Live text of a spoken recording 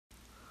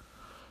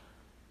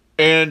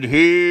And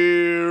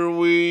here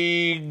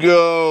we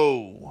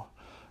go.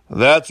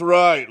 That's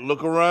right.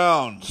 Look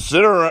around.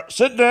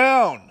 Sit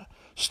down.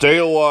 Stay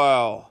a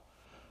while.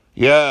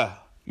 Yeah,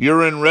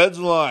 you're in Red's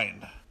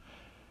line.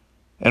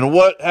 And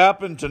what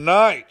happened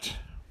tonight?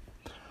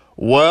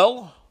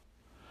 Well,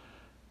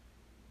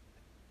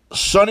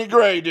 Sonny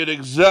Gray did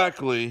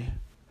exactly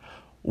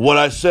what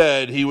I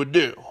said he would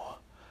do.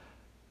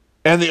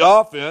 And the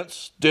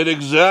offense did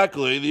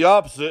exactly the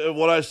opposite of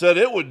what I said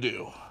it would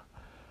do.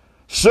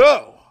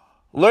 So,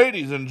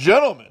 ladies and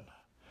gentlemen,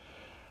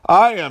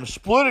 I am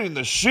splitting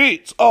the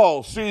sheets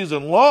all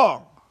season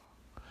long.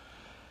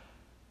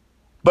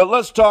 But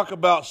let's talk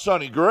about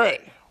Sonny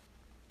Gray.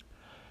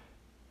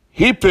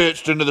 He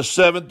pitched into the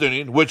seventh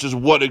inning, which is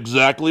what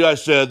exactly I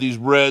said these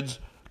Reds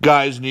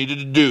guys needed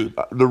to do.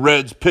 The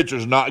Reds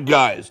pitchers, not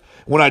guys.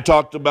 When I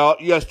talked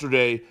about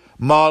yesterday,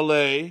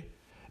 Mahle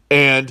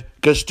and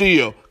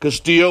Castillo.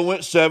 Castillo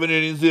went 7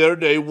 innings the other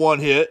day, 1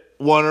 hit,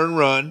 1 earned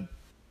run.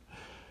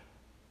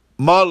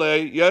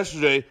 Mahle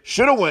yesterday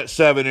should have went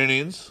 7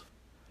 innings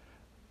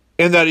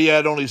in that he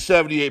had only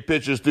 78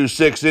 pitches through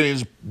 6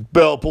 innings.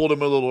 Bell pulled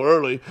him a little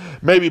early.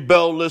 Maybe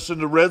Bell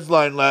listened to Red's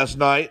line last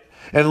night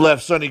and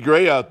left Sonny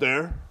Gray out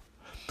there.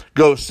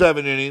 Go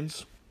 7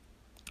 innings.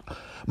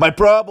 My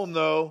problem,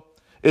 though,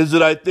 is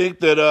that I think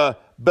that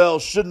Bell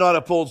should not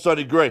have pulled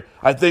Sonny Gray.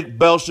 I think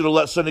Bell should have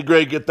let Sonny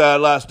Gray get that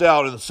last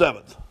out in the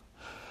 7th.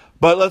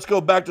 But let's go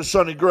back to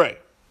Sonny Gray.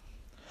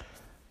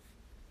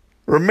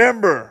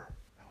 Remember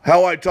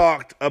how I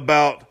talked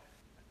about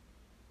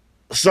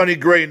Sonny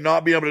Gray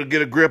not being able to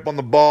get a grip on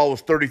the ball,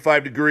 was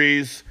 35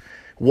 degrees,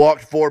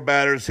 walked 4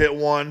 batters, hit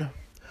 1.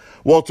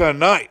 Well,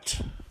 tonight,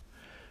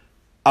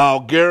 I'll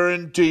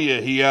guarantee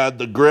you he had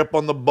the grip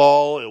on the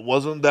ball. It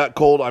wasn't that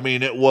cold. I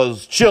mean, it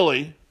was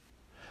chilly,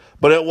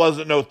 but it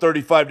wasn't no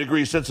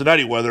 35-degree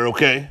Cincinnati weather,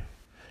 okay?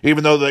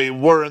 Even though they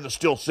were in the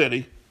Steel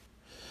City.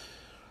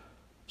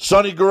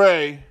 Sonny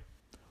Gray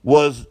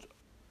was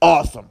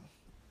awesome.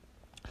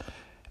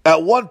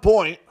 At one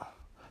point,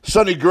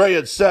 Sonny Gray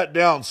had sat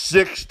down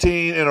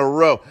 16 in a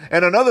row.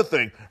 And another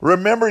thing,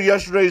 remember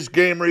yesterday's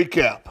game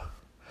recap?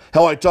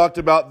 How I talked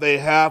about they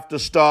have to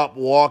stop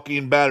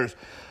walking batters.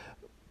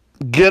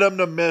 Get them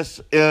to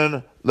miss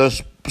in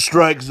the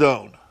strike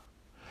zone.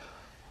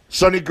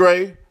 Sonny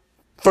Gray,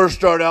 first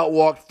start out,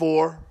 walked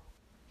 4.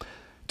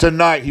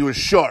 Tonight, he was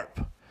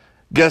sharp.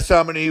 Guess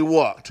how many he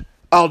walked?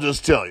 I'll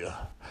just tell you.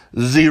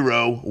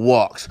 0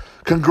 walks.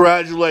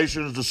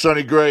 Congratulations to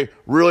Sonny Gray.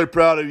 Really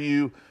proud of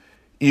you.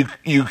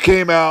 You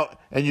came out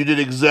and you did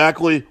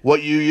exactly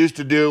what you used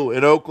to do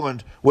in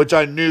Oakland, which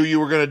I knew you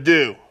were going to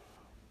do.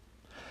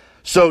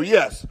 So,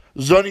 yes,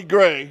 Sonny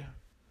Gray,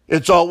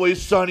 it's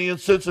always sunny in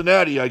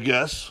Cincinnati, I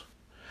guess,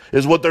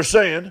 is what they're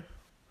saying.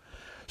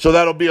 So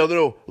that'll be a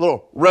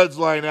little Reds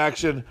line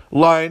action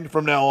line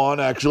from now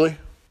on, actually.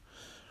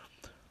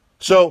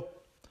 So,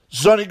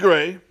 Sonny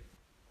Gray,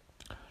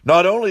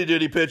 not only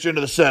did he pitch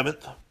into the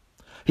 7th,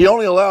 he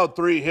only allowed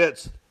 3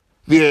 hits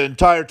the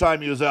entire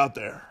time he was out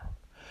there.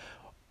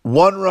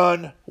 1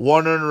 run,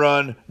 1 earned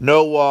run,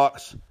 no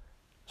walks,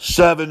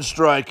 7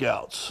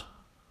 strikeouts.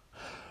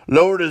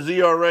 Lowered his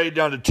ERA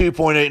down to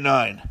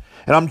 2.89.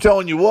 And I'm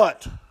telling you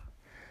what,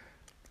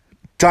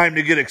 time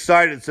to get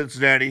excited,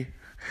 Cincinnati.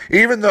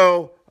 Even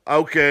though,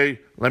 okay,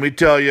 let me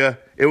tell you,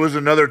 it was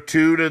another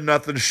 2-0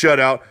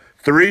 shutout.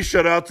 3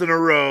 shutouts in a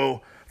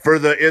row for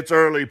the It's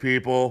Early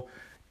people.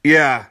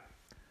 Yeah,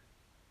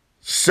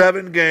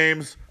 7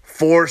 games,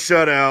 4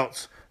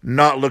 shutouts,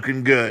 not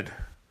looking good.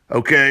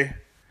 Okay?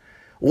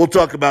 We'll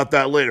talk about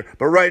that later.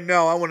 But right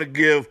now, I want to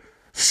give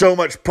so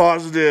much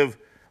positive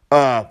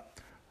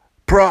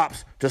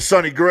props to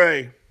Sonny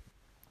Gray,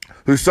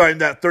 who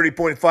signed that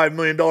 $30.5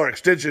 million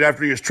extension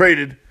after he was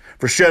traded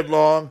for Shed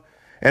Long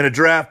and a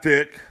draft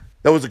pick.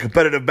 That was a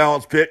competitive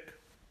balance pick.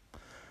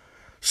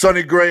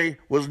 Sonny Gray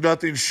was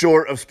nothing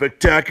short of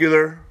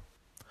spectacular.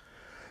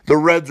 The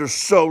Reds are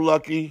so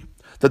lucky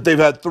that they've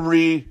had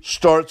 3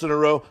 starts in a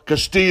row.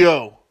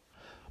 Castillo,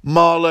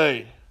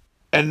 Mahle,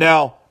 and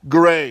now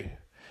Gray.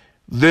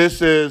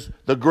 This is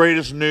the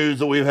greatest news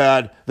that we've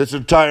had this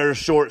entire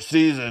short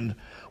season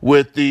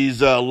with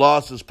these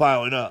losses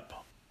piling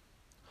up.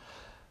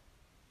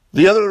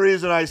 The other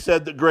reason I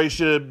said that Gray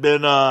should have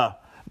been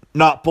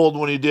not pulled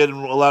when he did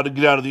and allowed to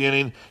get out of the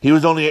inning, he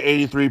was only at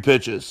 83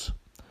 pitches.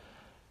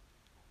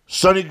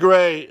 Sonny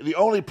Gray, the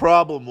only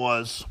problem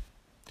was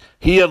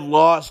he had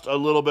lost a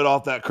little bit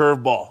off that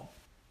curveball.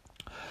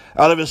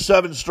 Out of his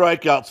 7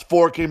 strikeouts,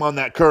 4 came on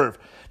that curve.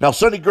 Now,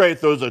 Sonny Gray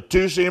throws a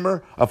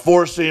 2-seamer, a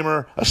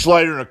 4-seamer, a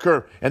slider, and a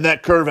curve. And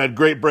that curve had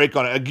great break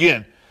on it.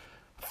 Again,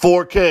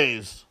 4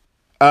 Ks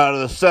out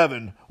of the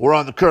 7 were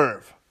on the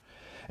curve.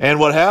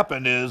 And what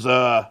happened is,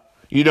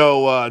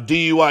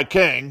 DUI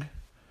King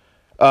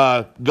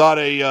got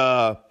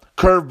a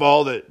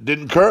curveball that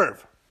didn't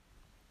curve.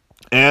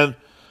 And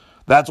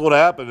that's what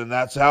happened. And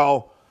that's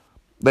how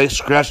they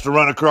scratched a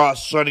run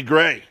across Sonny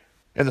Gray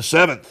in the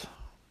 7th.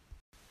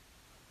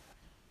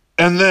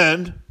 And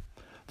then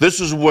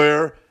this is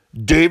where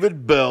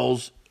David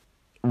Bell's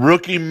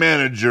rookie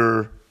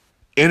manager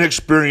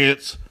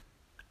inexperience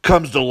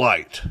comes to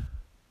light.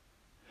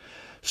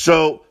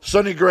 So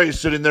Sonny Gray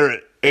sitting there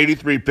at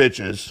 83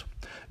 pitches.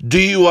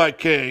 DUI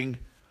King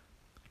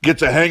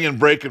gets a hanging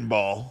breaking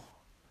ball.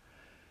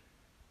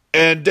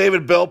 And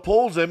David Bell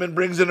pulls him and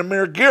brings in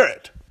Amir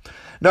Garrett.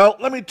 Now,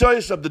 let me tell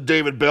you something,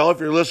 David Bell, if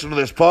you're listening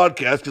to this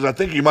podcast, because I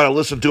think you might have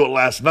listened to it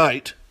last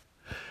night.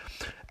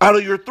 Out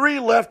of your three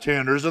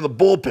left-handers in the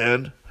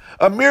bullpen,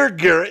 Amir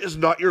Garrett is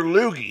not your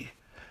loogie.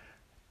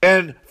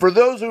 And for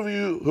those of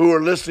you who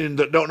are listening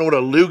that don't know what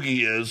a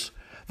loogie is,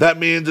 that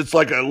means it's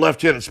like a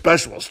left-handed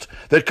specialist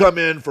that come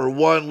in for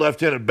one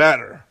left-handed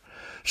batter.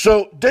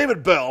 So,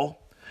 David Bell,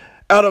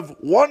 out of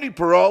Wandy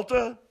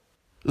Peralta,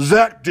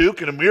 Zach Duke,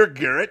 and Amir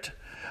Garrett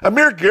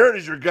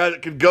is your guy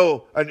that can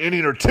go an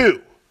inning or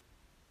two.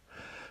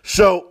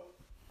 So,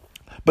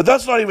 but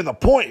that's not even the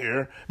point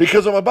here,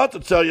 because I'm about to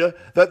tell you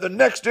that the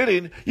next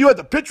inning, you had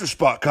the pitcher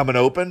spot coming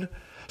open.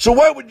 So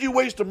why would you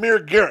waste Amir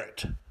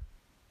Garrett?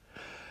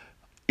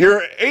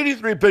 Your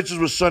 83 pitches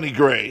was Sonny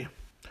Gray.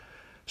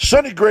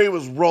 Sonny Gray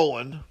was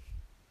rolling.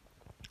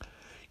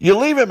 You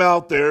leave him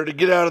out there to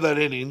get out of that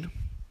inning.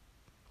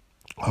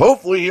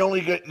 Hopefully he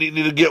only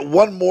needed to get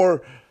one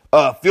more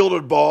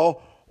fielded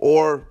ball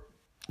or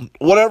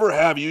whatever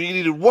have you. You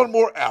needed one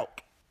more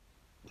out.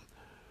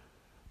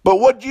 But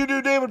what did you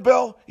do, David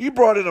Bell? You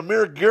brought in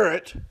Amir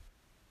Garrett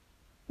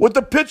with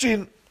the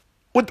pitching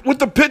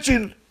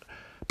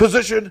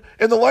position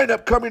in the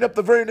lineup coming up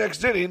the very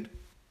next inning.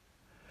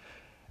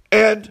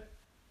 And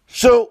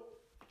so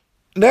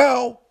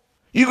now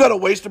you got to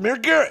waste Amir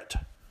Garrett.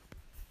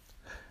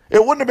 It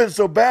wouldn't have been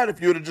so bad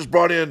if you would have just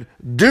brought in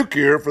Duke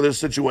here for this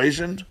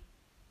situation.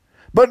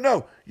 But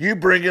no, you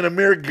bring in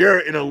Amir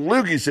Garrett in a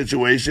loogie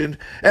situation.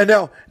 And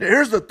now,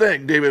 here's the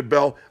thing, David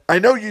Bell. I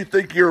know you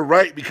think you're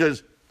right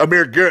because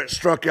Amir Garrett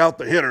struck out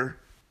the hitter.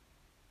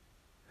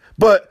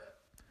 But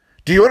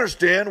do you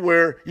understand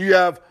where you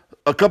have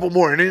a couple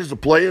more innings to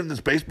play in this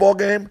baseball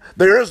game?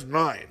 There is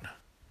 9.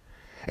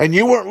 And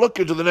you weren't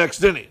looking to the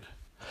next inning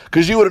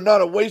because you would have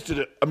not have wasted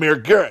it, Amir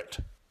Garrett.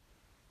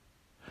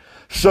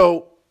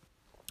 So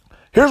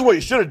here's what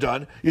you should have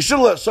done. You should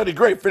have let Sonny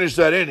Gray finish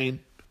that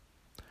inning.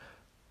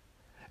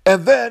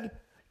 And then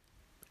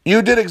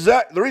you did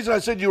the reason I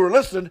said you were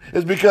listening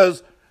is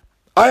because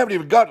I haven't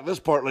even got to this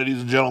part,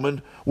 ladies and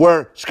gentlemen,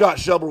 where Scott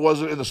Shelber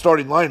wasn't in the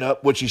starting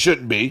lineup, which he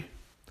shouldn't be.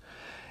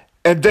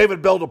 And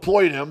David Bell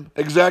deployed him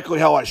exactly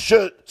how I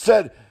said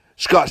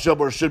Scott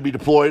Shelber should be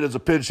deployed as a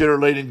pinch hitter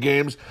late in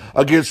games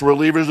against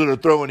relievers that are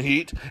throwing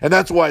heat. And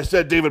that's why I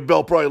said David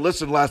Bell probably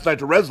listened last night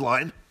to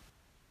Redline.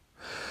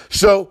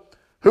 So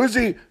who's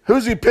he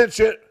pinch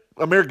hit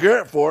Amir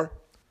Garrett for?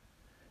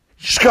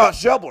 Scott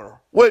Shelber,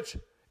 which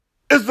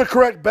is the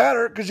correct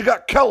batter because you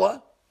got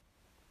Kella,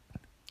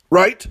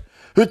 right,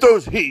 who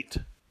throws heat.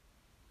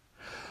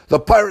 The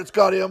Pirates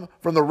got him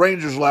from the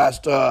Rangers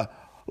last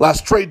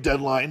trade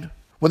deadline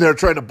when they were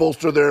trying to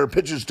bolster their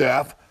pitching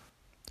staff.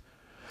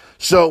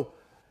 So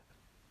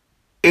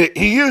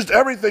he used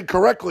everything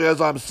correctly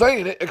as I'm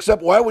saying it,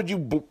 except why would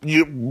you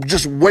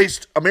just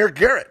waste Amir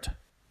Garrett?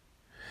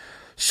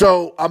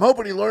 So I'm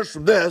hoping he learns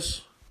from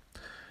this.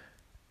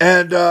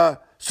 And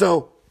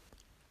so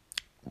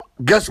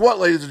guess what,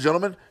 ladies and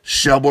gentlemen?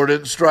 Shelber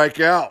didn't strike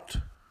out.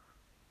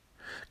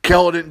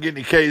 Kella didn't get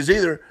any Ks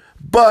either,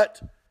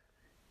 but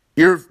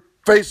you're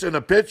facing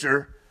a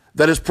pitcher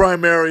that is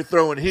primarily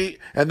throwing heat,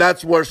 and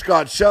that's where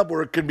Scott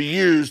Shelber can be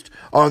used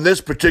on this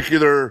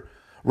particular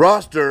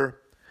roster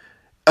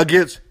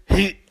against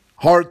heat,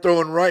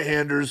 hard-throwing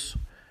right-handers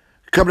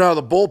coming out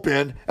of the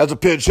bullpen as a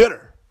pinch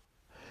hitter.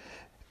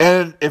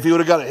 And if he would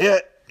have got a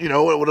hit, it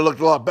would have looked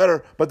a lot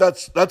better, but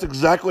that's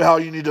exactly how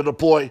you need to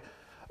deploy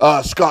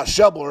Scott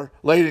Shelber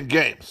late in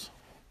games.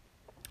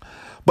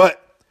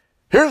 But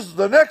here's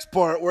the next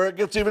part where it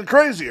gets even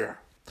crazier.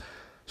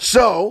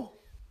 So,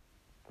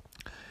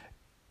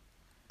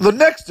 the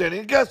next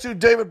inning, guess who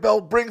David Bell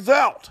brings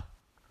out?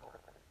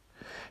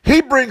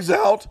 He brings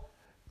out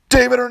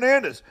David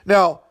Hernandez.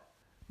 Now,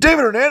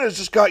 David Hernandez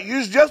just got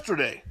used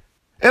yesterday.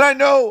 And I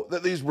know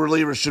that these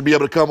relievers should be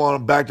able to come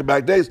on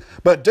back-to-back days,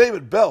 but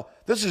David Bell,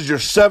 this is your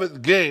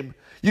 7th game.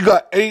 You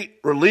got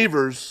 8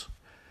 relievers.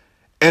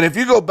 And if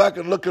you go back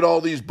and look at all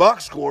these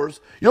box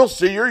scores, you'll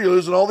see you're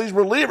using all these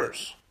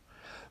relievers.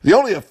 The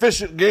only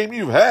efficient game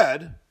you've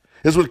had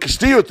is when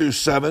Castillo threw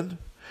 7,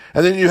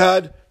 and then you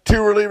had 2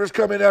 relievers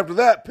come in after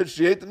that, pitched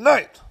the 8th and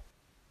 9th.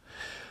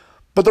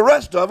 But the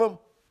rest of them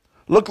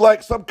look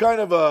like some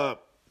kind of a,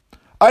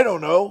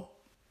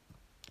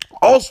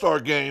 all-star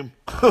game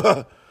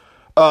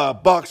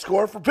box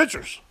score for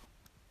pitchers.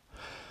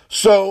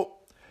 So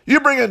you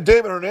bring in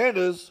David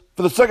Hernandez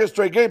for the 2nd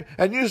straight game,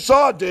 and you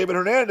saw David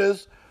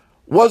Hernandez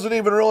wasn't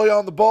even really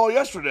on the ball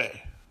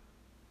yesterday.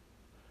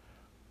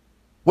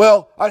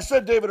 Well, I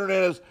said David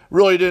Hernandez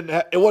really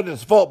it wasn't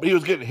his fault, but he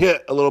was getting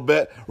hit a little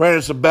bit. Ran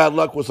into some bad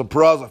luck with some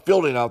Peraza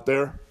fielding out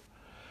there.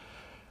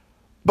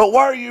 But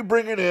why are you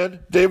bringing in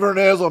David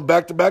Hernandez on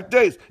back-to-back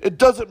days? It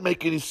doesn't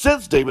make any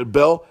sense, David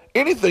Bell.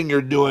 Anything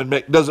you're doing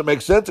doesn't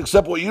make sense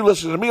except what you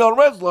listen to me on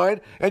Redline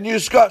and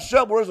use Scott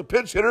Shelber as a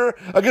pinch hitter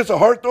against a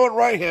hard-throwing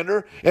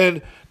right-hander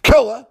and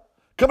Kella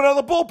coming out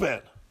of the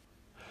bullpen.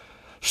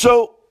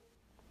 So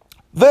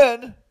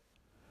then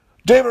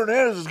David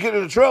Hernandez is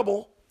getting into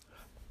trouble.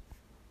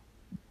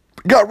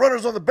 Got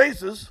runners on the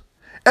bases.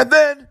 And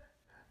then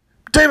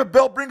David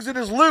Bell brings in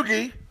his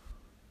loogie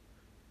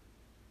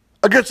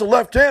against the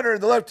left-hander.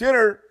 And the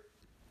left-hander,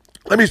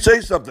 let me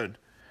say something.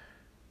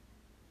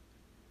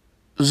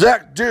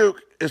 Zach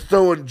Duke is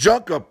throwing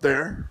junk up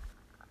there.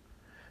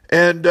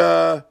 And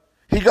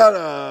he got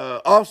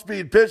a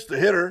off-speed pitch to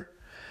hitter.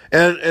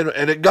 And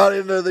it got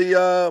into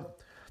the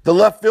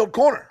left field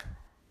corner.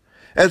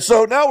 And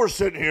so now we're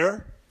sitting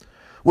here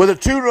with a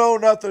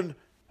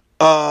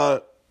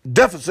 2-0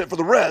 deficit for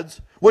the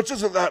Reds, which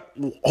isn't that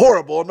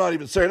horrible. I'm not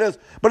even saying it is.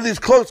 But in these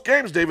close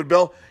games, David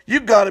Bell,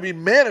 you've got to be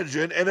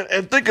managing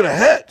and thinking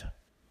ahead.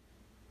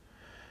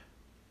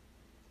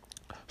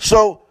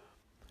 So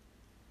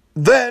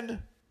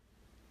then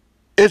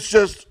it's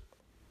just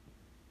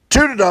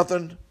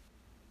 2-0.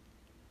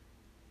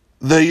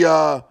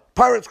 The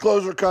Pirates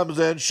closer comes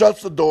in,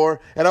 shuts the door,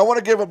 and I want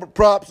to give him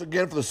props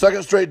again for the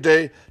second straight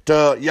day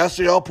to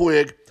Yasiel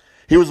Puig.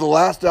 He was the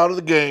last out of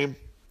the game.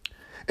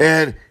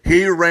 And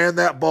he ran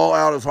that ball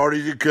out as hard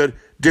as he could.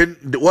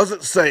 It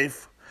wasn't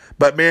safe,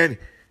 but man,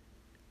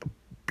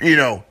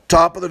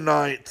 top of the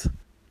ninth,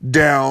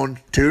 down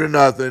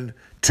 2-0,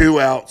 2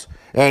 outs,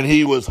 and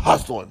he was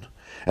hustling.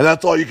 And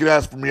that's all you can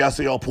ask from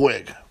Yasiel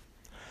Puig.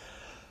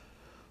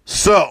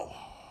 So,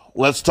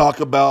 let's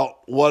talk about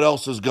what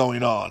else is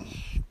going on.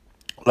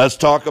 Let's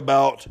talk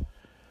about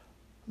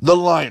the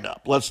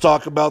lineup. Let's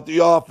talk about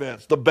the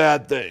offense, the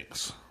bad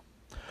things.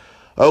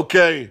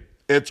 Okay,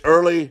 it's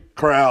early,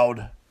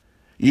 crowd.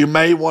 You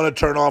may want to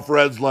turn off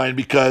Reds line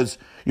because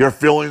your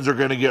feelings are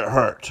going to get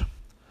hurt.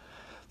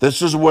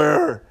 This is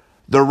where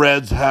the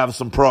Reds have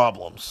some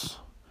problems.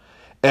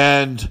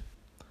 And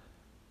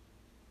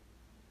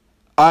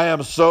I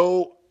am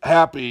so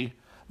happy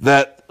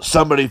that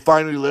somebody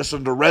finally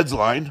listened to Reds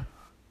line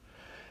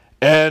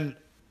and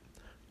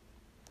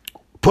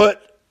put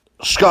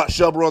Scott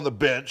Shelber on the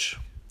bench.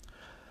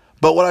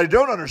 But what I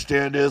don't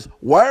understand is,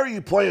 why are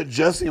you playing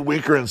Jesse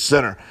Winker in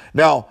center?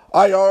 Now,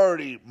 I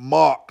already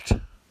mocked,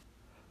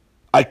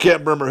 I can't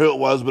remember who it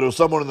was, but it was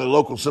someone in the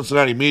local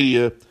Cincinnati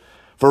media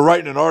for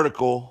writing an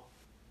article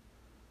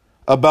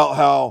about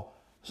how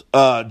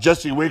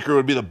Jesse Winker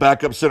would be the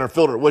backup center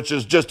fielder, which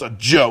is just a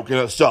joke in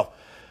itself.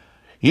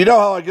 You know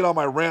how I get on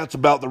my rants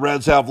about the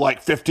Reds have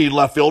like 15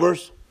 left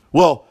fielders?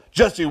 Well,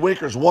 Jesse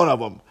Winker's one of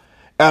them.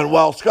 And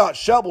while Scott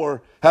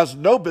Shelber has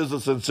no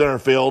business in center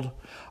field,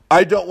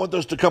 I don't want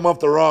this to come off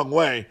the wrong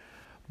way.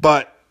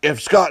 But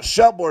if Scott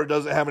Shelber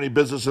doesn't have any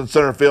business in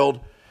center field,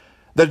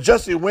 then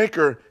Jesse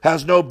Winker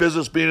has no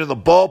business being in the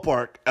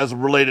ballpark as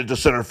related to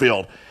center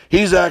field.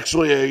 He's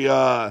actually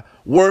a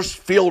worse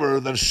fielder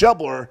than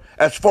Shelber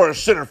as far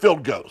as center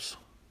field goes.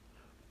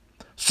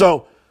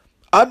 So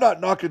I'm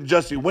not knocking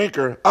Jesse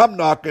Winker. I'm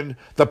knocking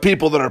the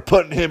people that are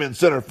putting him in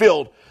center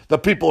field, the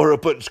people who are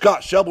putting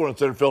Scott Shelber in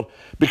center field,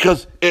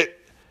 because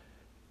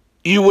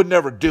you would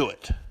never do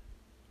it.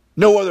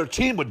 No other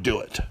team would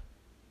do it.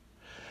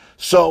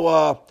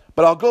 So,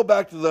 but I'll go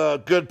back to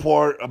the good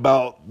part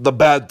about the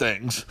bad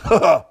things.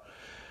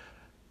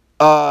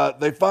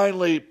 They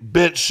finally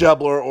bench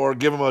Shelber or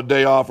give him a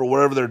day off or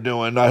whatever they're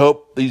doing. I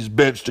hope he's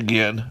benched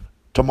again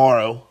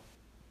tomorrow.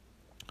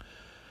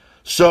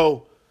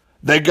 So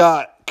they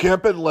got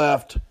Kemp in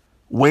left,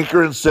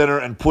 Winker in center,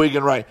 and Puig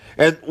in right.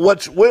 And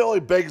what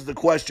really begs the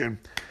question,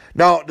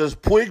 now, does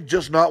Puig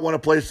just not want to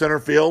play center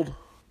field?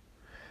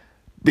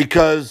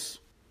 Because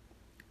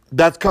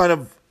that's kind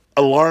of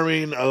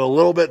alarming a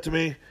little bit to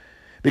me.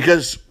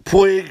 Because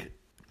Puig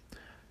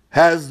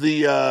has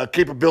the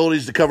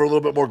capabilities to cover a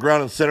little bit more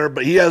ground in center,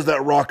 but he has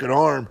that rocket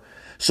arm.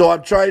 So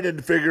I'm trying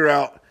to figure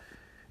out,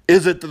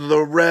 is it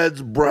the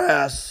Reds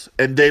brass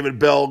and David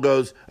Bell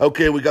goes,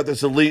 okay, we got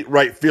this elite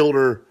right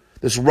fielder,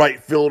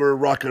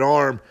 rocket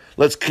arm.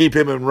 Let's keep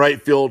him in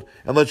right field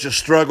and let's just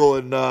struggle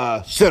in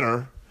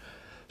center.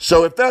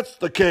 So if that's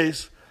the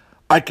case,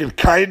 I can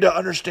kind of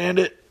understand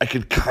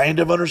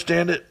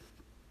it.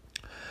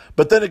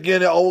 But then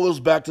again, it all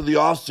goes back to the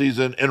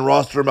offseason and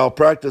roster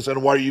malpractice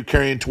and why are you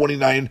carrying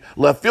 29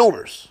 left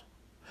fielders?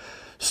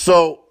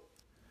 So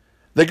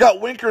they got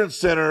Winker in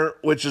center,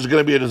 which is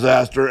going to be a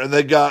disaster, and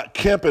they got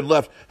Kemp in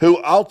left, who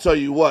I'll tell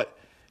you what,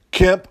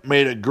 Kemp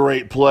made a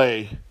great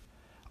play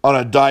on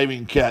a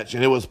diving catch,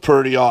 and it was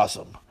pretty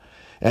awesome.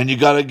 And you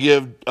got to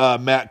give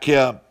Matt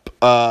Kemp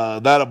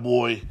that a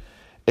boy,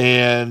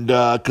 and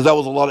because that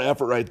was a lot of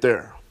effort right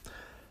there.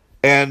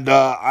 And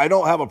I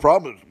don't have a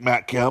problem with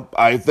Matt Kemp.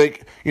 I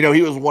think,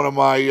 he was one of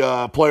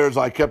my players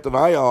I kept an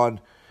eye on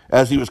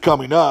as he was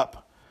coming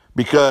up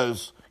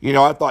because,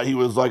 I thought he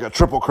was like a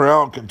Triple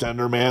Crown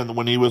contender, man,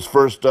 when he was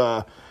first,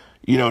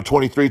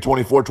 23,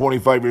 24,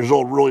 25 years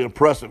old. Really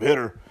impressive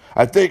hitter.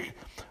 I think,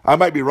 I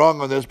might be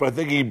wrong on this, but I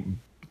think he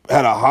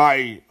had a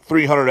high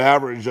 300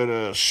 average at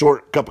a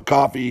short cup of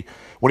coffee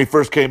when he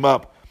first came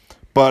up.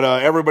 But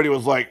everybody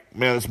was like,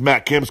 man, this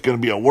Matt Kemp's going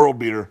to be a world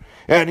beater.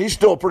 And he's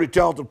still a pretty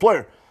talented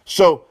player.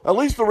 So at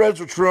least the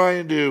Reds are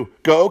trying to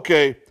go,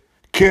 okay,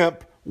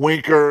 Kemp,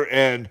 Winker,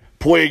 and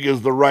Puig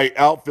is the right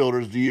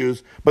outfielders to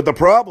use. But the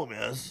problem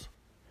is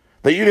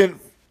that you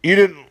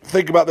didn't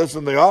think about this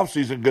in the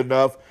offseason good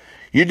enough.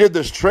 You did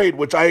this trade,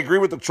 which I agree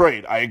with the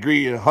trade. I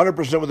agree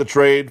 100% with the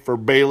trade for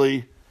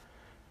Bailey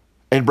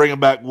and bringing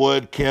back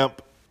Wood,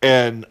 Kemp,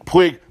 and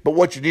Puig. But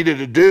what you needed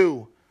to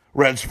do,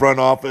 Reds front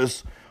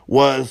office,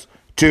 was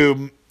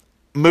to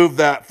move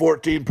that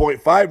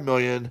 $14.5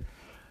 million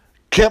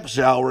Kemp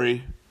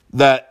salary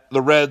that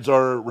the Reds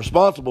are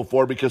responsible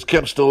for, because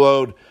Kemp still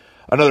owed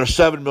another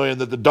 $7 million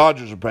that the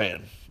Dodgers are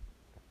paying.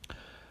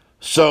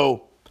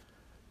 So,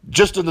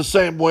 just in the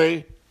same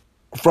way,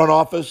 front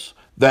office,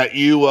 that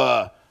you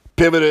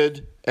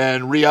pivoted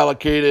and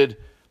reallocated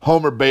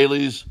Homer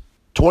Bailey's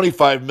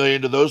 $25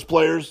 million to those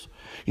players,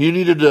 you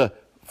needed to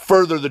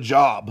further the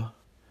job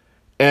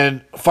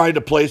and find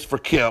a place for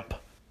Kemp,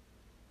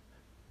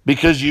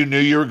 because you knew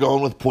you were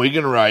going with Puig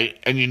and right,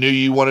 and you knew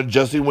you wanted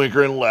Jesse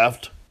Winker in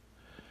left.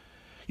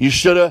 You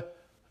should have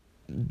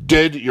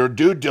did your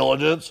due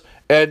diligence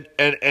and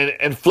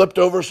flipped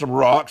over some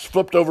rocks,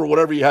 flipped over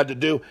whatever you had to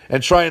do,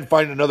 and try and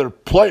find another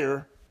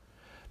player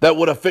that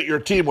would have fit your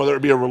team, whether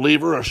it be a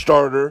reliever, a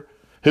starter,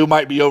 who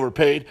might be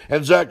overpaid.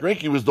 And Zach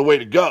Greinke was the way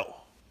to go.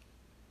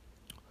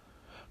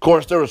 Of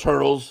course, there was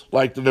hurdles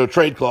like the no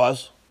trade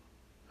clause.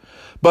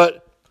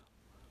 But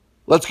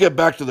let's get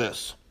back to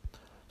this.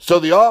 So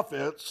the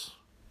offense,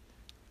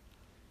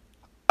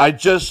 I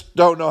just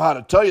don't know how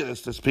to tell you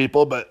this,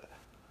 people, but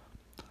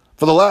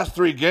for the last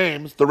 3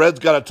 games, the Reds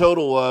got a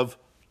total of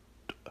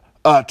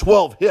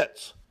 12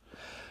 hits.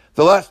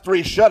 The last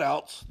 3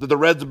 shutouts that the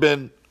Reds have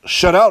been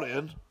shut out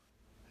in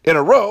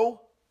a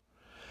row,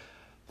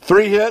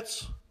 3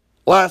 hits,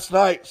 last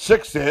night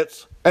 6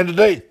 hits, and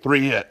today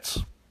 3 hits.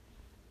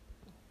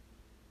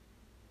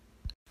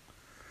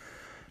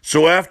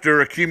 So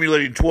after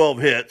accumulating 12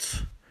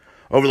 hits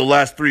over the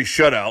last 3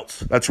 shutouts,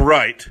 that's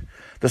right,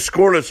 the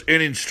scoreless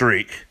inning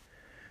streak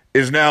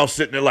is now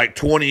sitting at like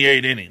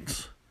 28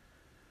 innings.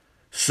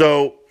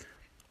 So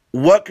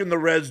what can the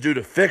Reds do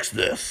to fix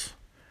this?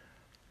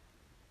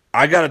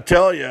 I got to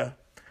tell you,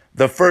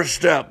 the first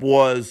step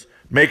was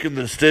making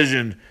the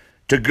decision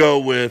to go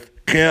with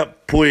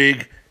Kemp,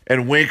 Puig,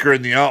 and Winker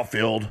in the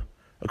outfield.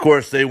 Of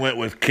course, they went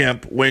with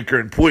Kemp, Winker,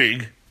 and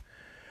Puig.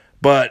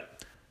 But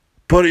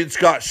putting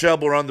Scott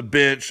Schebler on the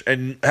bench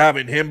and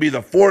having him be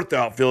the 4th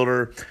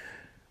outfielder,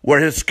 where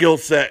his skill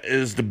set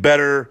is the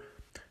better,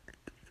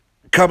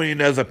 coming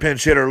in as a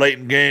pinch hitter late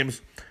in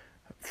games,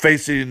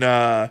 facing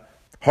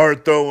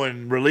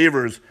hard-throwing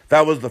relievers,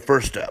 that was the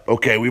first step.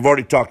 Okay, we've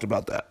already talked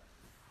about that.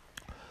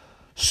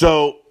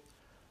 So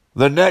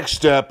the next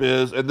step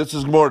is, and this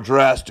is more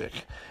drastic,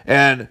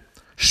 and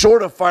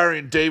short of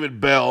firing David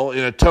Bell in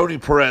a Tony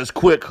Perez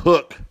quick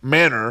hook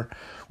manner,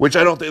 which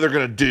I don't think they're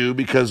going to do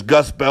because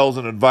Gus Bell's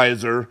an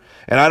advisor,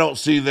 and I don't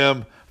see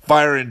them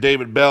firing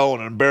David Bell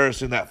and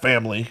embarrassing that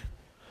family.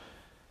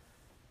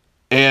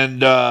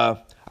 And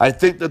I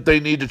think that they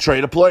need to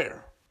trade a player.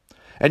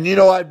 And,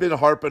 I've been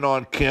harping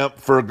on Kemp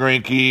for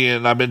Greinke,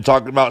 and I've been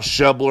talking about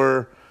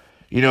Schebler,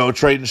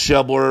 trading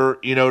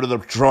Schebler, to the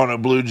Toronto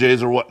Blue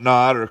Jays or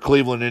whatnot, or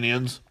Cleveland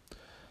Indians.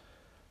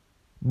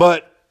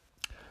 But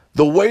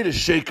the way to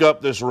shake up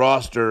this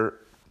roster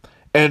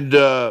and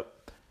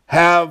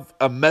have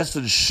a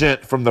message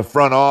sent from the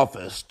front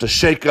office to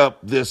shake up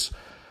this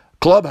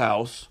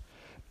clubhouse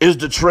is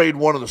to trade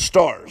one of the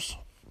stars.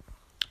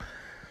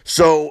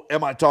 So,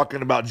 am I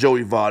talking about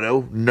Joey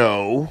Votto?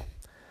 No.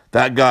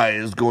 That guy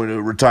is going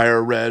to retire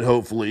a Red,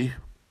 hopefully.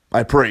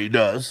 I pray he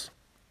does.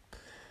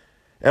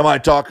 Am I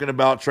talking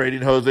about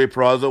trading Jose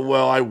Peraza?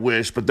 Well, I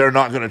wish, but they're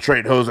not going to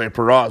trade Jose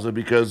Peraza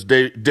because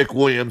Dick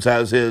Williams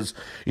has his,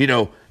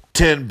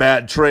 10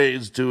 bad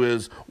trades to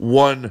his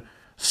one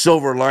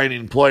silver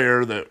lining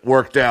player that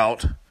worked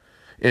out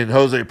in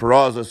Jose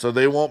Peraza. So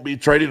they won't be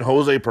trading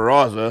Jose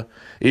Peraza,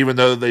 even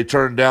though they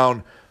turned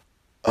down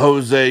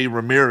Jose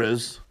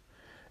Ramirez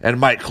and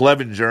Mike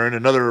Clevenger and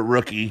another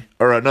rookie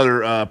or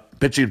another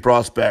pitching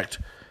prospect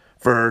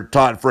for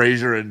Todd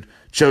Frazier, and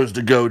chose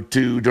to go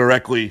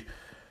directly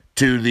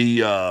to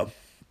the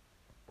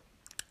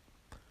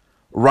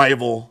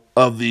rival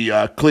of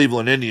the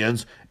Cleveland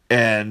Indians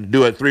and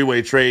do a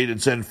 3-way trade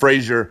and send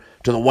Frazier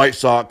to the White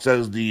Sox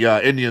as the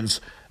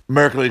Indians'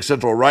 American League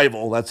Central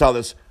rival. That's how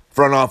this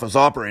front office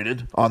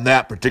operated on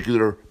that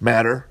particular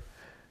matter.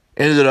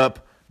 Ended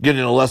up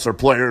getting a lesser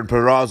player in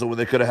Peraza when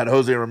they could have had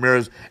Jose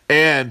Ramirez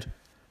and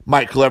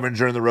Mike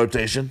Clevenger in the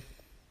rotation.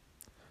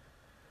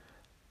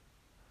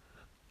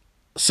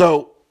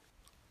 So,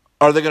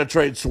 are they going to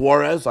trade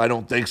Suarez? I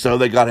don't think so.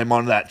 They got him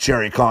on that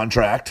cherry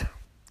contract.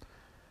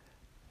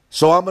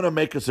 So I'm going to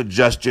make a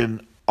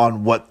suggestion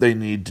on what they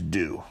need to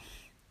do.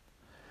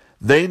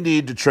 They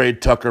need to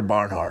trade Tucker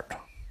Barnhart.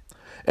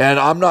 And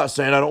I'm not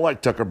saying I don't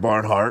like Tucker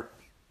Barnhart.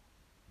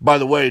 By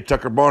the way,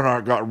 Tucker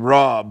Barnhart got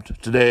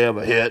robbed today of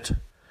a hit.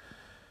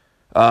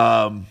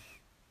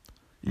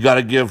 You got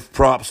to give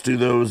props to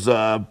those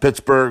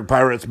Pittsburgh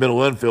Pirates middle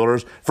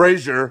infielders.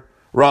 Frazier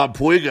robbed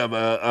Puig of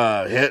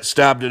a hit,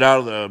 stabbed it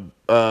out of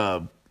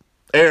the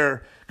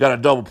air, got a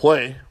double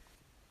play.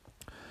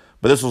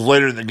 But this was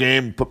later in the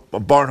game.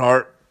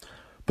 Barnhart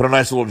put a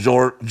nice little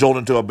jolt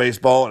into a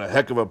baseball, and a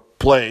heck of a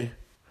play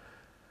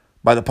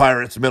by the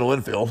Pirates middle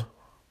infield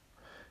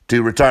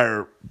to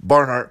retire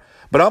Barnhart.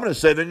 But I'm going to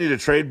say they need to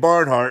trade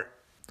Barnhart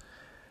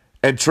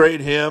and trade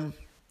him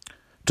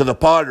to the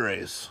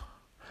Padres.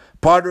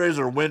 Padres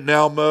are win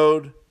now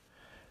mode.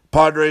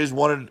 Padres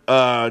wanted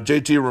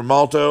JT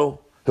Realmuto,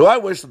 who I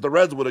wish that the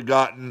Reds would have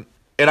gotten,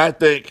 and I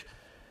think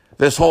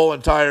this whole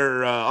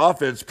entire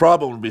offense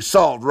problem would be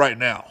solved right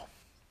now.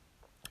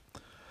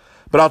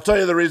 But I'll tell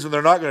you the reason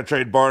they're not going to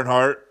trade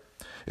Barnhart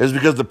is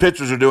because the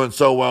pitchers are doing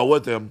so well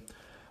with him.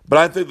 But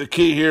I think the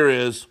key here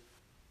is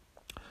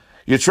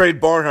you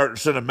trade Barnhart and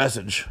send a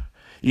message.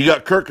 You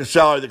got Curt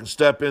Casali that can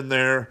step in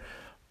there,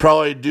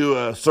 probably do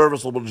a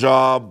serviceable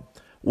job,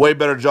 way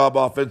better job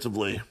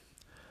offensively.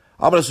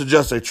 I'm going to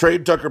suggest they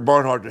trade Tucker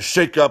Barnhart to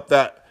shake up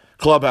that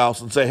clubhouse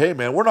and say, hey,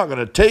 man, we're not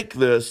going to take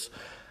this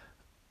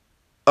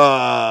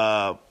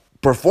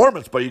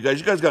performance by you guys.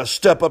 You guys got to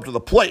step up to the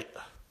plate,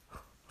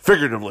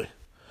 figuratively.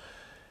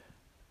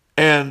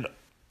 And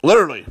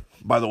literally,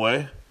 by the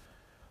way.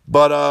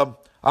 But I'm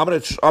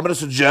gonna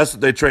suggest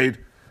that they trade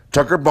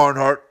Tucker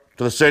Barnhart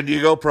to the San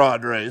Diego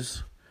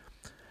Padres,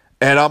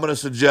 and I'm gonna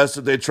suggest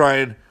that they try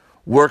and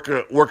work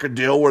a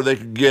deal where they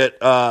can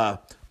get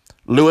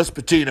Luis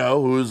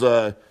Patino, who's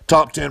a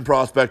top 10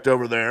 prospect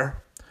over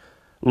there,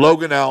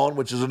 Logan Allen,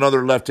 which is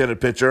another left-handed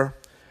pitcher,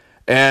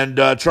 and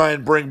try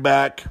and bring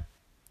back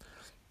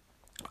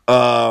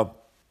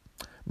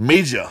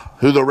Mejia,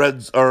 who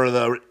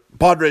the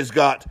Padres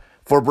got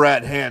for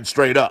Brad Hand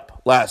straight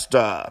up last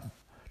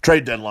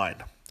trade deadline.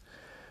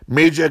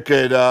 Mejia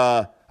could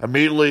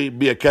immediately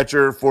be a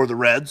catcher for the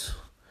Reds,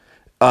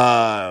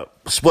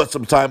 split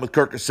some time with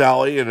Curt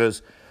Casali, and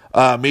as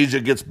Mejia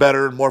gets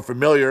better and more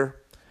familiar,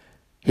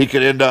 he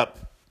could end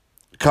up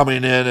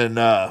coming in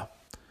and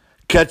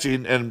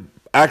catching and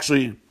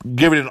actually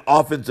giving an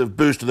offensive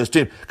boost to this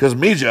team. Because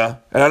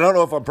Mejia, and I don't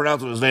know if I'm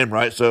pronouncing his name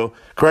right, so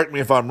correct me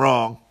if I'm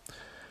wrong,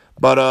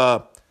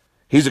 but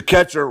he's a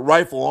catcher,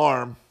 rifle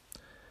arm.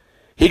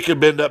 He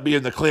could end up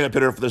being the cleanup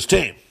hitter for this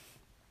team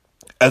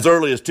as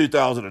early as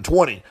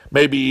 2020,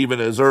 maybe even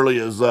as early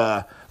as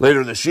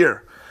later this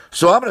year.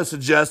 So I'm going to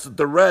suggest that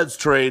the Reds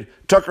trade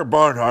Tucker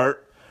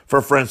Barnhart for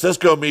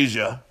Francisco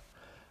Mejia,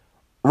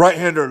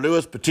 right-hander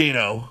Luis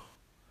Patino,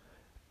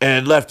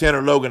 and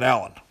left-hander Logan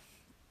Allen.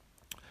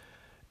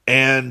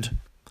 And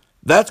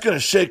that's going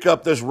to shake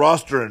up this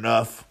roster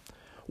enough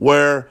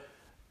where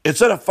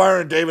instead of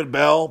firing David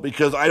Bell,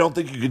 because I don't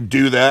think you can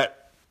do that,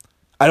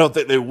 I don't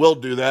think they will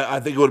do that. I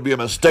think it would be a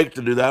mistake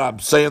to do that. I'm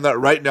saying that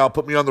right now.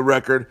 Put me on the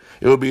record.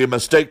 It would be a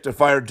mistake to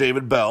fire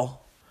David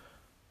Bell.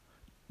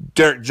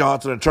 Derek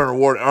Johnson and Turner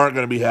Ward aren't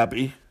going to be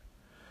happy.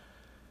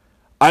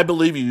 I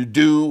believe you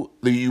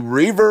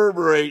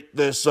reverberate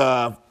this.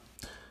 You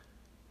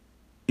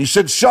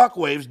send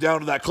shockwaves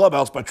down to that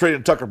clubhouse by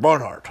trading Tucker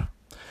Barnhart.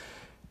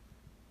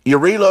 You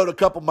reload a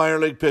couple minor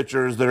league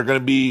pitchers that are going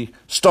to be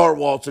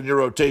stalwarts in your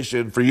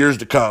rotation for years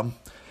to come,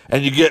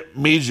 and you get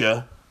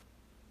Mejia,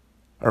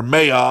 or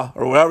Maya,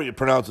 or whatever you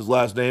pronounce his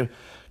last name,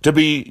 to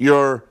be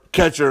your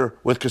catcher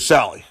with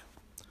Casali.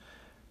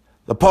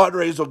 The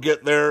Padres will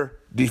get their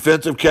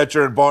defensive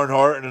catcher in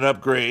Barnhart and an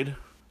upgrade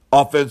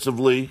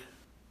offensively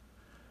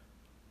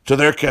to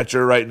their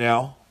catcher right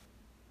now,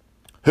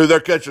 who their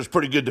catcher is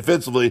pretty good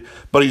defensively,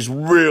 but he's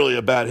really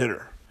a bad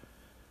hitter.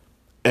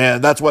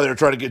 And that's why they're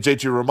trying to get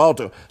JT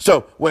Realmuto.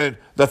 So when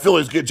the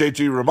Phillies get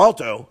JT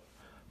Realmuto,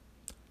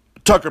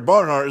 Tucker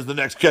Barnhart is the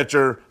next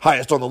catcher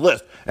highest on the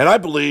list. And I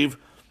believe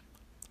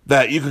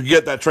that you could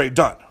get that trade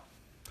done.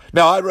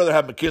 Now, I'd rather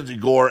have Mackenzie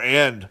Gore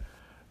and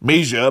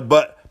Mejia,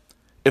 but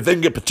if they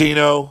can get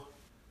Patino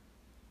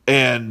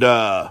and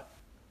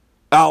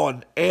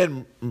Allen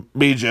and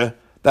Mejia,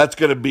 that's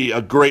going to be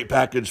a great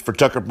package for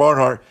Tucker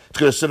Barnhart. It's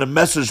going to send a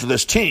message to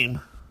this team.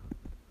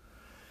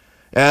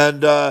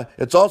 And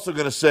it's also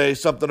going to say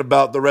something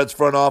about the Reds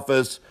front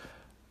office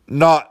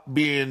not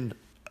being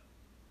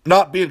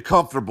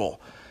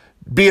comfortable,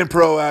 being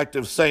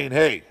proactive, saying,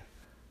 hey,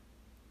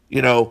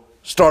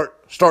 start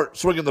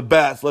swinging the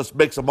bats. Let's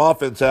make some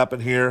offense happen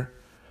here.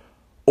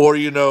 Or,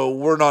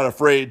 we're not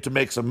afraid to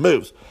make some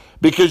moves.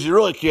 Because you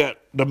really can't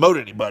demote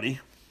anybody.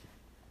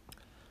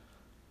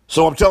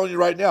 So I'm telling you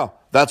right now,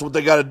 that's what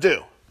they got to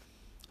do.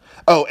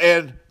 Oh,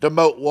 and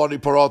demote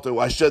Wandy Peralta.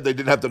 I said they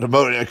didn't have to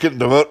demote anybody. I couldn't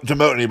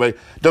demote anybody.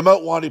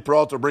 Demote Wandy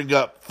Peralta, bring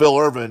up Phil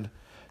Irvin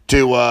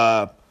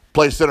to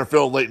play center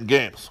field late in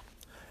games.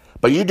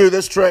 But you do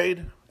this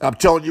trade, I'm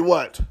telling you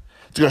what,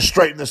 it's going to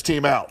straighten this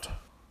team out.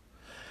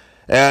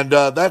 And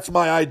that's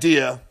my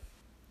idea,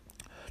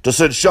 to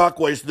send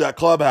shockwaves to that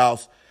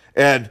clubhouse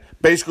and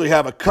basically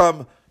have a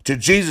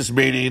come-to-Jesus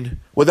meeting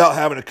without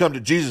having a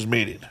come-to-Jesus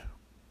meeting.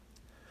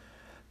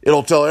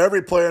 It'll tell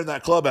every player in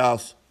that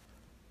clubhouse,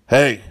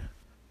 hey,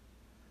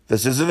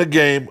 this isn't a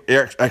game.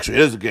 Actually,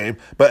 it is a game.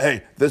 But,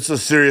 hey, this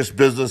is serious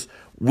business.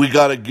 We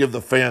got to give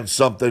the fans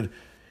something.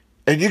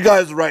 And you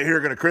guys right here are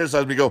going to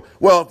criticize me, go,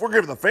 well, if we're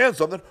giving the fans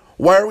something,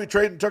 why are we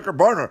trading Tucker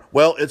Barnhart?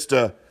 Well, it's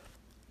to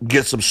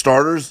get some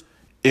starters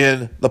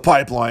in the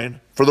pipeline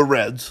for the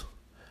Reds.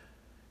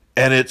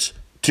 And it's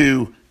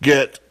to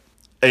get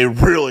a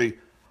really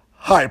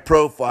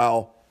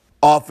high-profile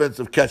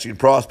offensive catching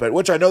prospect,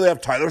 which I know they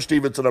have Tyler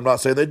Stevenson. I'm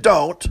not saying they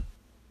don't.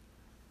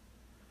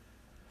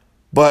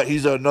 But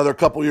he's another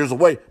couple years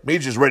away.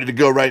 Means he's ready to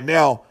go right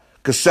now.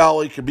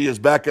 Casale could be his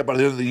backup by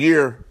the end of the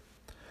year.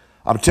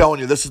 I'm telling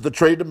you, this is the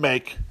trade to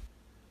make.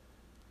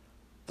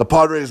 The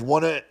Padres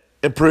want to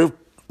improve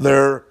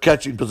their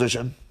catching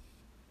position.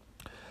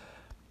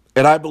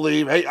 And I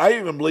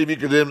even believe you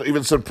could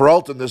even send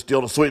Peralta in this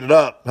deal to sweeten it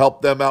up,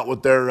 help them out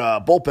with their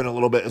bullpen a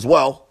little bit as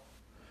well.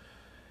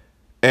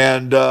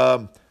 And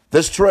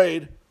this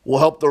trade will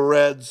help the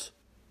Reds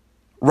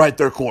right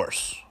their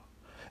course.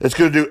 It's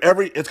going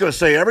to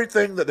say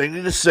everything that they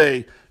need to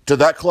say to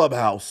that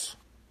clubhouse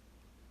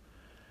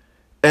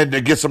and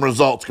to get some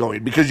results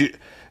going. Because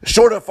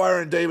short of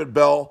firing David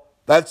Bell,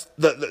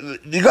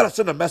 you got to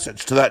send a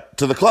message to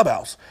the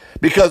clubhouse.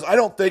 Because I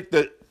don't think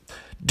that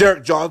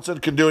Derek Johnson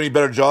can do any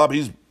better job.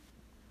 He's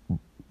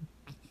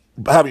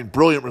having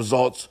brilliant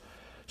results,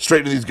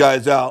 straightening these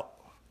guys out,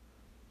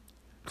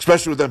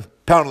 especially with them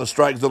pounding the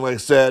strike zone, like I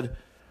said,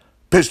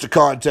 pitch to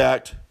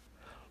contact,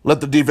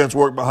 let the defense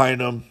work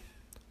behind them.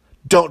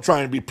 Don't try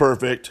and be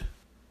perfect.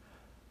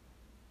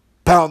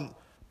 Pound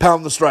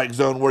the strike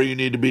zone where you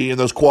need to be in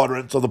those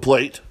quadrants of the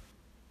plate.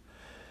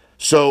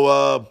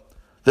 So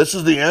this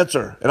is the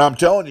answer. And I'm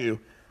telling you,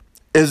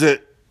 is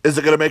it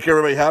going to make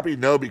everybody happy?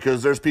 No,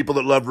 because there's people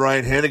that loved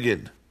Ryan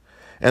Hanigan.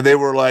 And they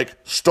were like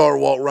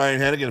stalwart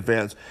Ryan Hanigan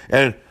fans.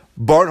 And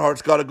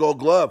Barnhart's got a gold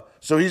glove,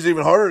 so he's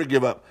even harder to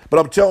give up. But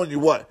I'm telling you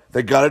what,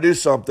 they got to do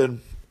something.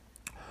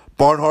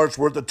 Barnhart's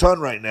worth a ton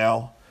right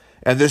now.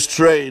 And this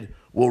trade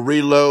will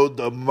reload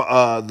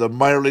the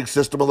minor league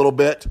system a little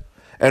bit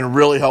and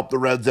really help the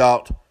Reds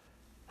out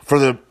for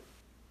the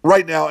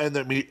right now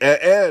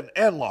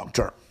and long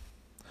term.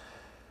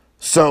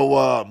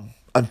 So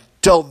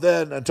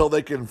until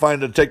they can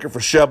find a taker for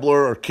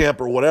Schebler or Kemp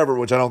or whatever,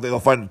 which I don't think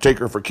they'll find a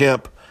taker for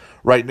Kemp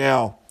right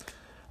now,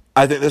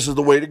 I think this is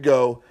the way to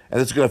go,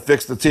 and it's going to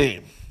fix the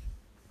team.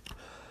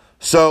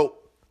 So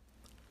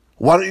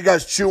why don't you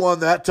guys chew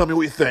on that? Tell me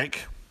what you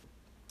think.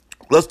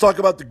 Let's talk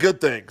about the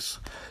good things.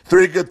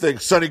 3 good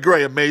things. Sonny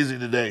Gray, amazing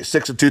today.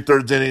 6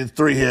 2/3 innings,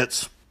 3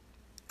 hits,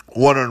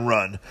 1 earned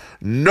run.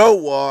 No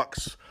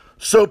walks.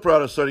 So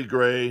proud of Sonny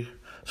Gray.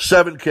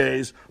 7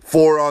 Ks,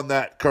 4 on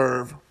that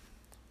curve.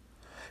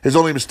 His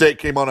only mistake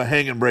came on a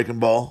hanging breaking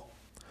ball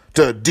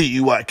to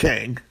DUI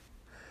Kang.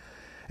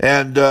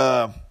 And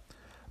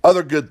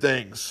other good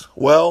things.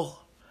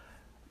 Well,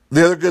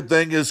 the other good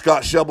thing is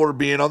Scott Schebler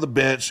being on the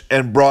bench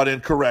and brought in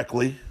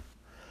correctly.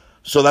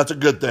 So that's a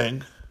good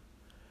thing.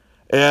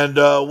 And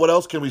what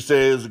else can we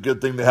say is a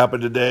good thing that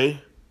happened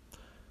today?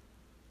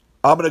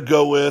 I'm going to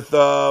go with,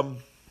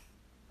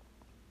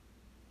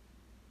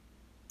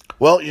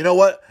 well, you know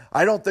what?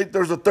 I don't think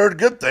there's a third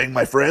good thing,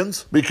 my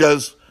friends,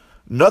 because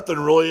nothing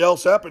really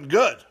else happened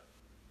good.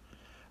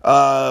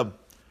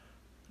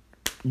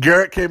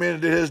 Garrett came in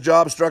and did his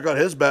job, struck out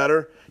his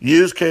batter.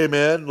 Hughes came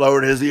in,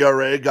 lowered his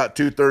ERA, got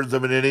 2/3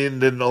 of an inning,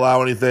 didn't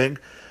allow anything.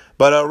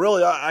 But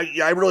really,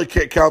 I really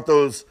can't count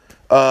those.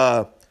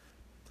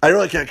 I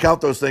really can't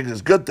count those things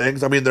as good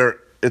things. I mean,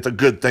 it's a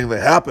good thing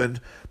that happened,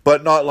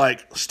 but not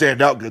like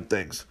standout good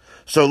things.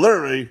 So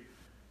literally,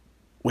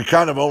 we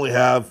kind of only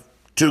have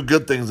 2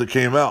 good things that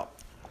came out.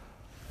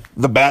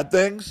 The bad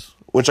things,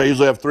 which I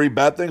usually have 3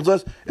 bad things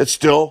list, it's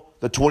still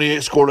the 28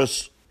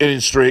 scoreless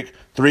inning streak,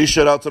 3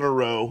 shutouts in a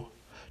row,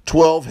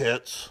 12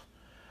 hits.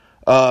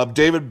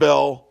 David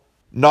Bell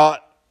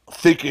not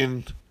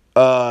thinking,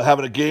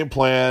 having a game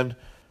plan.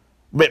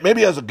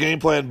 Maybe he has a game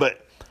plan, but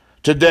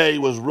today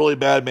was really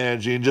bad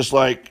managing, just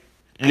like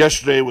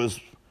yesterday was.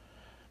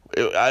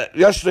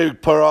 Yesterday,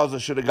 Peraza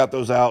should have got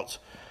those outs.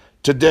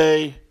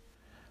 Today,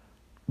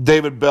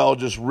 David Bell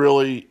just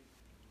really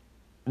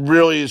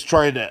is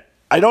trying to.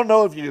 I don't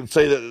know if you can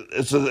say that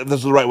if this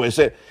is the right way to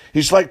say it.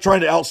 He's like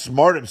trying to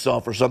outsmart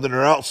himself or something,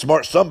 or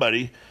outsmart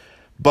somebody,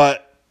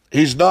 but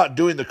he's not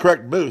doing the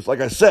correct moves. Like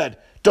I said,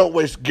 don't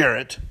waste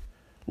Garrett.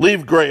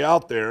 Leave Gray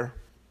out there.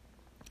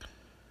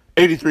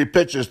 83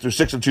 pitches through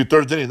 6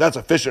 2/3 innings. That's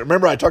efficient.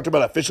 Remember I talked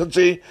about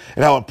efficiency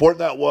and how important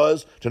that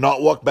was to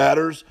not walk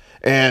batters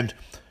and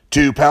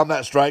to pound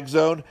that strike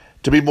zone,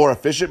 to be more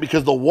efficient,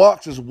 because the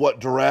walks is what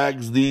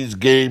drags these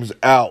games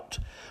out,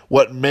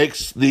 what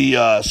makes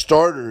the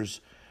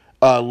starters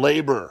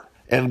labor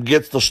and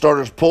gets the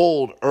starters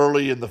pulled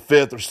early in the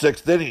 5th or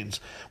 6th innings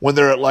when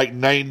they're at like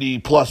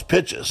 90-plus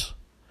pitches.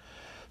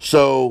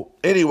 So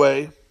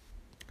anyway,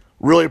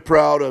 really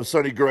proud of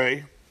Sonny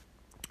Gray.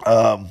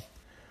 I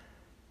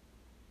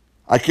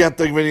can't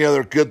think of any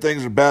other good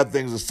things or bad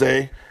things to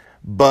say,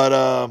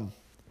 but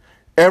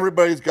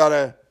everybody's got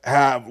to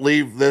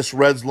leave this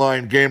Reds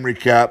line game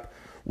recap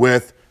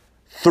with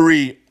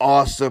 3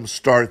 awesome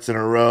starts in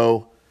a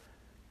row.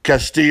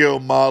 Castillo,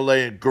 Male,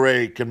 and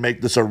Gray can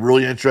make this a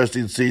really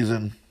interesting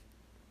season.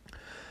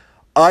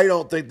 I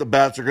don't think the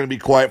bats are going to be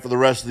quiet for the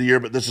rest of the year,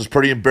 but this is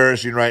pretty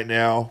embarrassing right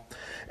now.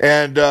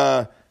 And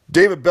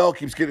David Bell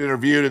keeps getting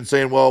interviewed and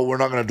saying, well, we're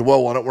not going to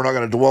dwell on it. We're not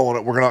going to dwell on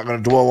it. We're not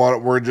going to dwell on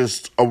it.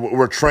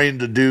 We're trained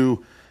to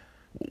do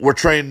we're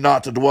trained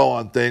not to dwell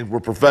on things. We're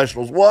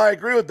professionals. Well, I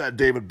agree with that,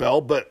 David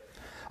Bell, but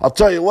I'll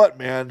tell you what,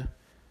 man,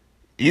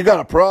 you got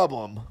a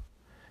problem.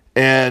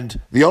 And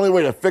the only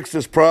way to fix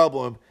this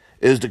problem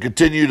is to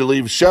continue to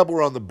leave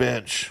Schebler on the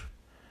bench.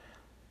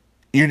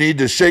 You need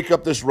to shake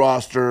up this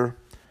roster,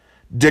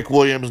 Dick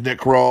Williams, Nick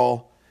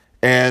Krall,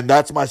 and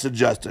that's my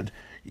suggestion.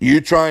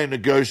 You try and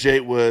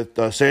negotiate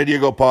with San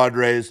Diego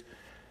Padres,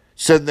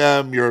 send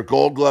them your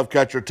Gold Glove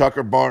catcher,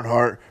 Tucker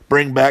Barnhart,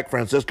 bring back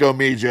Francisco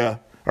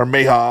Mejia,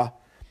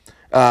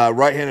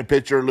 right-handed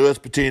pitcher, Luis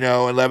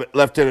Patino, and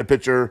left-handed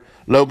pitcher,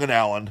 Logan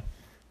Allen.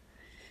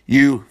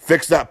 You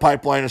fix that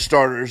pipeline of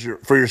starters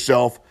for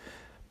yourself.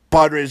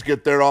 Padres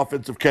get their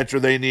offensive catcher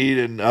they need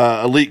and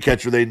elite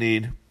catcher they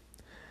need.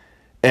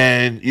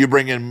 And you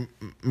bring in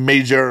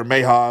Mejia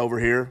over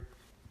here.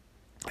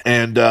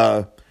 And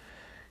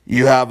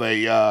you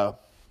have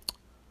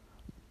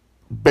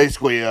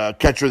basically a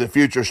catcher of the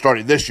future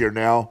starting this year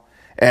now.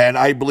 And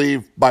I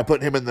believe by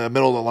putting him in the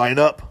middle of the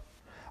lineup,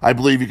 I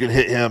believe you can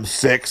hit him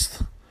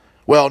 6th.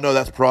 Well, no,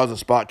 that's Peraza's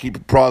spot.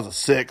 Keep Peraza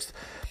 6th.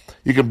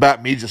 You can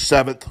bat Mejia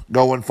 7th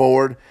going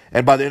forward.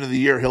 And by the end of the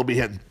year, he'll be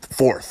hitting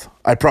 4th.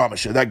 I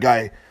promise you. That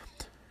guy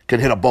can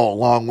hit a ball a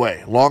long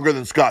way. Longer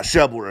than Scott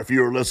Schebler if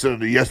you were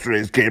listening to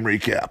yesterday's game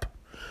recap.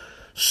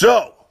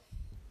 So,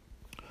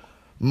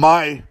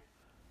 my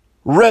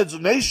Reds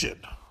Nation,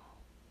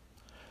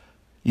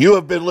 you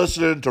have been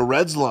listening to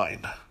Reds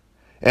Line.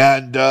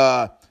 And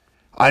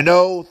I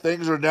know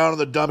things are down in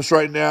the dumps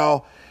right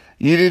now.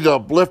 You need to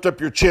lift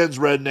up your chins,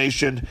 Red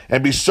Nation,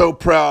 and be so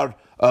proud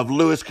of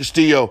Luis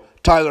Castillo,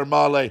 Tyler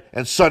Mahle,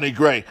 and Sonny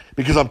Gray.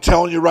 Because I'm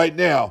telling you right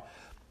now,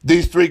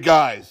 these 3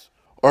 guys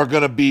are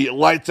going to be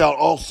lights out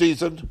all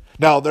season.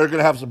 Now, they're going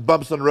to have some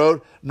bumps on the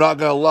road, not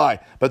going to lie.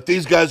 But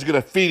these guys are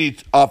going to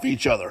feed off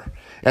each other.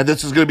 And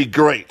this is going to be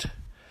great.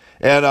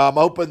 And I'm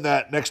hoping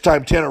that next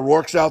time Tanner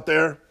Roark's out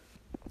there,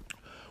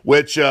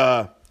 which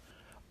all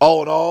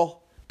in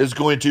all is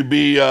going to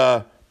be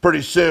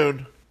pretty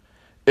soon.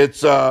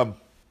 It's going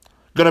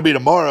to be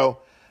tomorrow.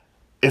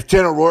 If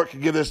Tanner Roark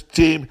can give this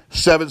team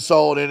 7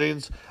 solid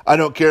innings, I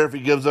don't care if he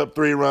gives up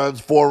 3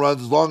 runs, 4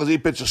 runs, as long as he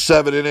pitches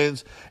 7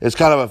 innings, it's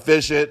kind of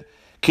efficient,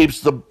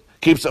 keeps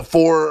it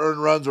 4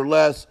 earned runs or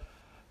less.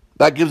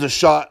 That gives a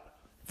shot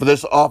for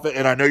this offense.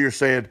 And I know you're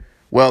saying,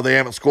 well, they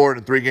haven't scored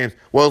in 3 games.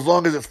 Well, as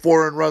long as it's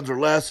 4 earned runs or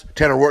less,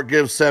 Tanner Roark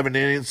gives 7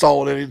 innings,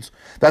 solid innings.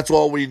 That's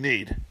all we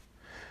need.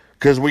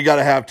 Because we got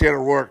to have Tanner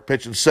Roark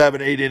pitching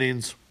 7, 8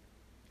 innings,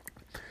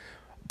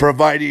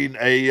 providing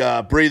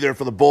a breather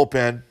for the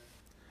bullpen,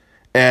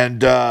 and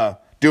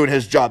doing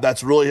his job.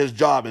 That's really his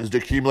job, is to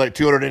accumulate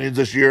 200 innings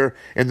this year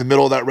in the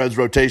middle of that Reds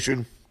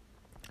rotation.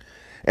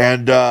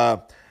 And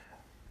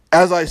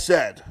as I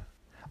said,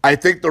 I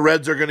think the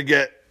Reds are going to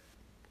get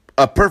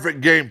a perfect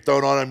game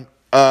thrown on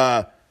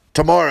them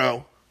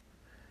tomorrow.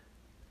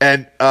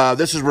 And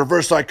this is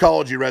reverse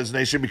psychology, Reds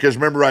Nation, because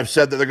remember I've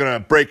said that they're going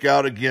to break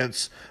out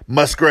against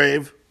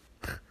Musgrave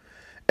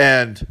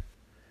and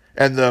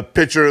the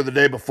pitcher of the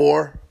day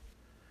before.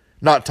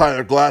 Not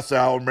Tyler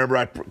Glasnow. Remember,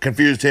 I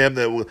confused him.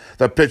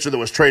 The pitcher that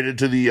was traded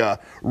to the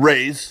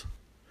Rays,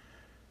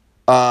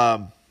 who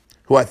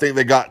I think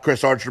they got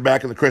Chris Archer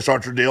back in the Chris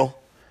Archer deal.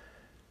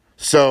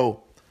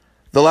 So,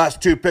 the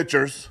last 2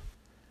 pitchers,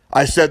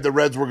 I said the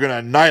Reds were going to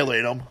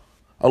annihilate them.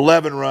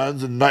 11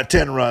 runs and not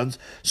 10 runs.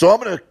 So,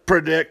 I'm going to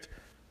predict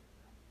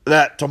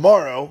that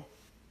tomorrow,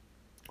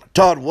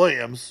 Todd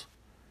Williams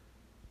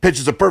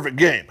pitches a perfect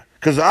game.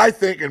 Because I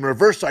think in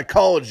reverse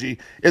psychology,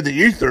 in the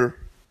ether,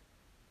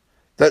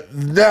 that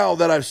now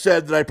that I've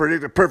said that I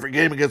predict a perfect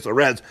game against the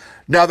Reds,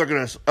 now they're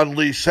going to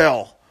unleash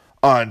hell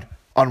on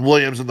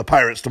Williams and the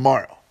Pirates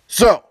tomorrow.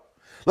 So,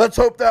 let's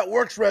hope that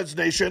works, Reds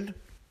Nation.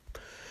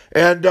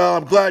 And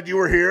I'm glad you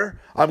were here.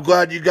 I'm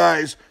glad you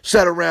guys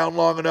sat around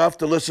long enough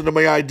to listen to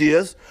my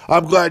ideas.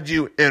 I'm glad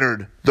you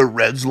entered the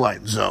Reds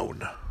Line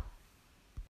Zone.